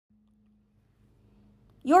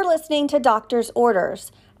You're listening to Doctor's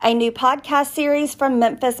Orders, a new podcast series from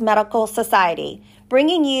Memphis Medical Society,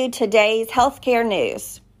 bringing you today's healthcare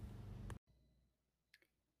news.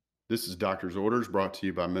 This is Doctor's Orders, brought to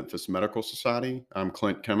you by Memphis Medical Society. I'm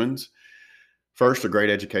Clint Cummins. First, a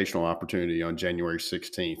great educational opportunity on January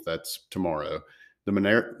 16th. That's tomorrow.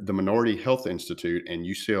 The Minority Health Institute and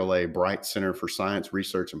UCLA Bright Center for Science,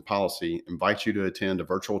 Research, and Policy invite you to attend a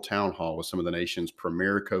virtual town hall with some of the nation's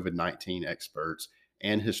premier COVID-19 experts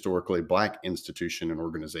and historically Black institution and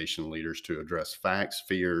organization leaders to address facts,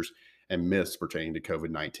 fears, and myths pertaining to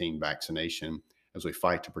COVID-19 vaccination as we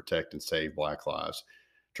fight to protect and save Black lives.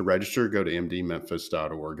 To register, go to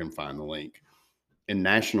mdmemphis.org and find the link. In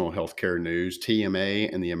national healthcare news,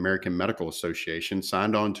 TMA and the American Medical Association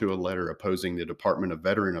signed on to a letter opposing the Department of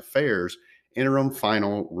Veteran Affairs Interim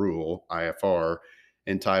Final Rule, IFR,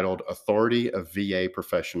 entitled Authority of VA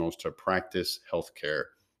Professionals to Practice Healthcare.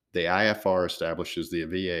 The IFR establishes the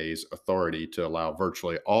VA's authority to allow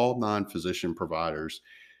virtually all non-physician providers,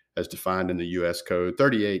 as defined in the U.S. Code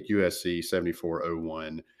 38 U.S.C.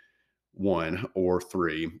 7401, 1 or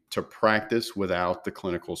 3, to practice without the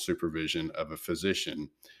clinical supervision of a physician.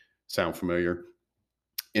 Sound familiar?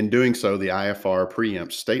 In doing so, the IFR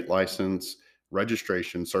preempts state license,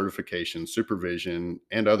 registration, certification, supervision,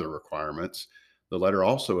 and other requirements. The letter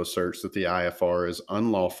also asserts that the IFR is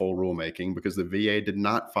unlawful rulemaking because the VA did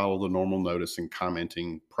not follow the normal notice and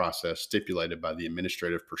commenting process stipulated by the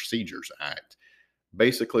Administrative Procedures Act.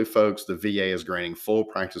 Basically, folks, the VA is granting full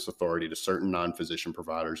practice authority to certain non-physician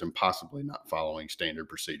providers and possibly not following standard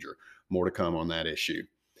procedure. More to come on that issue.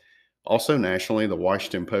 Also nationally, the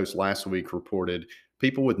Washington Post last week reported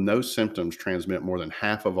people with no symptoms transmit more than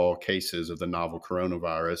half of all cases of the novel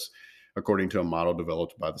coronavirus, according to a model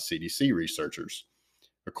developed by the CDC researchers.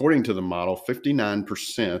 According to the model,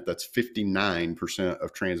 59%, that's 59%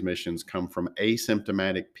 of transmissions come from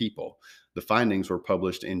asymptomatic people. The findings were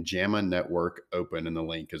published in JAMA Network Open, and the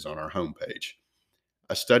link is on our homepage.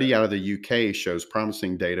 A study out of the UK shows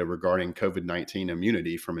promising data regarding COVID-19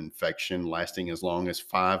 immunity from infection lasting as long as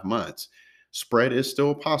 5 months. Spread is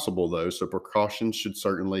still possible, though, so precautions should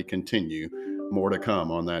certainly continue. More to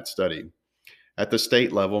come on that study. At the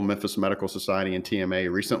state level, Memphis Medical Society and TMA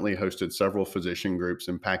recently hosted several physician groups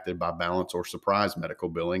impacted by balance or surprise medical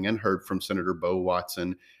billing and heard from Senator Bo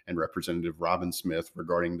Watson and Representative Robin Smith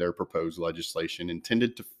regarding their proposed legislation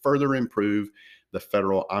intended to further improve the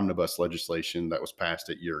federal omnibus legislation that was passed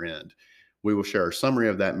at year end. We will share a summary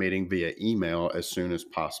of that meeting via email as soon as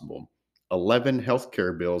possible. 11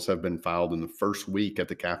 healthcare bills have been filed in the first week at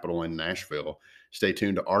the Capitol in Nashville. Stay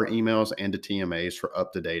tuned to our emails and to TMA's for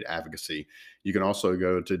up-to-date advocacy. You can also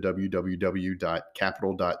go to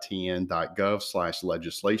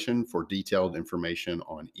www.capitol.tn.gov/legislation for detailed information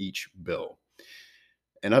on each bill.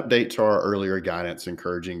 An update to our earlier guidance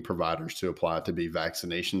encouraging providers to apply to be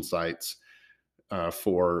vaccination sites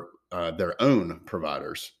for their own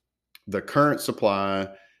providers. The current supply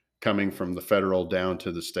coming from the federal down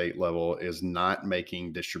to the state level is not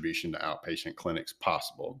making distribution to outpatient clinics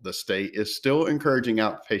possible. The state is still encouraging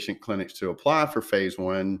outpatient clinics to apply for phase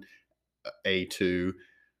 1A2,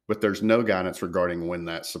 but there's no guidance regarding when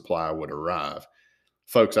that supply would arrive.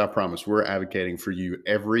 Folks, I promise we're advocating for you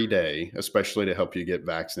every day, especially to help you get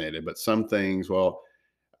vaccinated. But some things, well,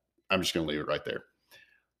 I'm just going to leave it right there.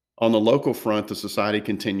 On the local front, the society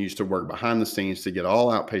continues to work behind the scenes to get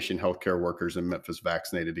all outpatient healthcare workers in Memphis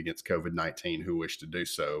vaccinated against COVID-19 who wish to do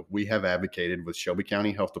so. We have advocated with Shelby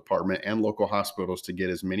County Health Department and local hospitals to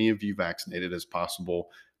get as many of you vaccinated as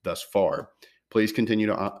possible thus far. Please continue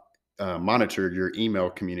to monitor your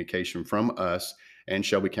email communication from us and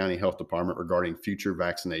Shelby County Health Department regarding future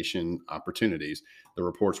vaccination opportunities. The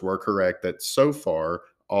reports were correct that so far,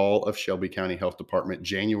 all of Shelby County Health Department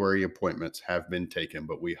January appointments have been taken,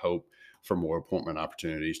 but we hope for more appointment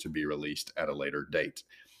opportunities to be released at a later date.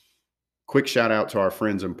 Quick shout out to our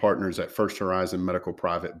friends and partners at First Horizon Medical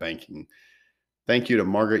Private Banking. Thank you to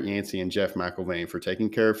Margaret Yancey and Jeff McElvain for taking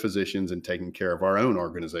care of physicians and taking care of our own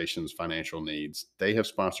organization's financial needs. They have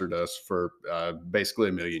sponsored us for basically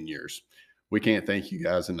a million years. We can't thank you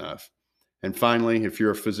guys enough. And finally, if you're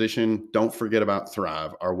a physician, don't forget about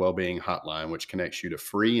Thrive, our well-being hotline, which connects you to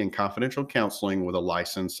free and confidential counseling with a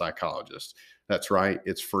licensed psychologist. That's right,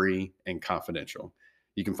 it's free and confidential.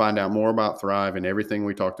 You can find out more about Thrive and everything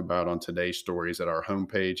we talked about on today's stories at our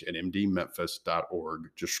homepage at mdmemphis.org.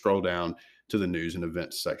 Just scroll down to the news and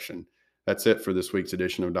events section. That's it for this week's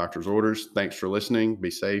edition of Doctor's Orders. Thanks for listening. Be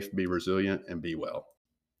safe, be resilient, and be well.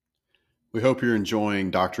 We hope you're enjoying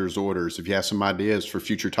Doctor's Orders. If you have some ideas for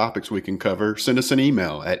future topics we can cover, send us an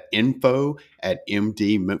email at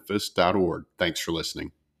info@mdmemphis.org. Thanks for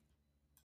listening.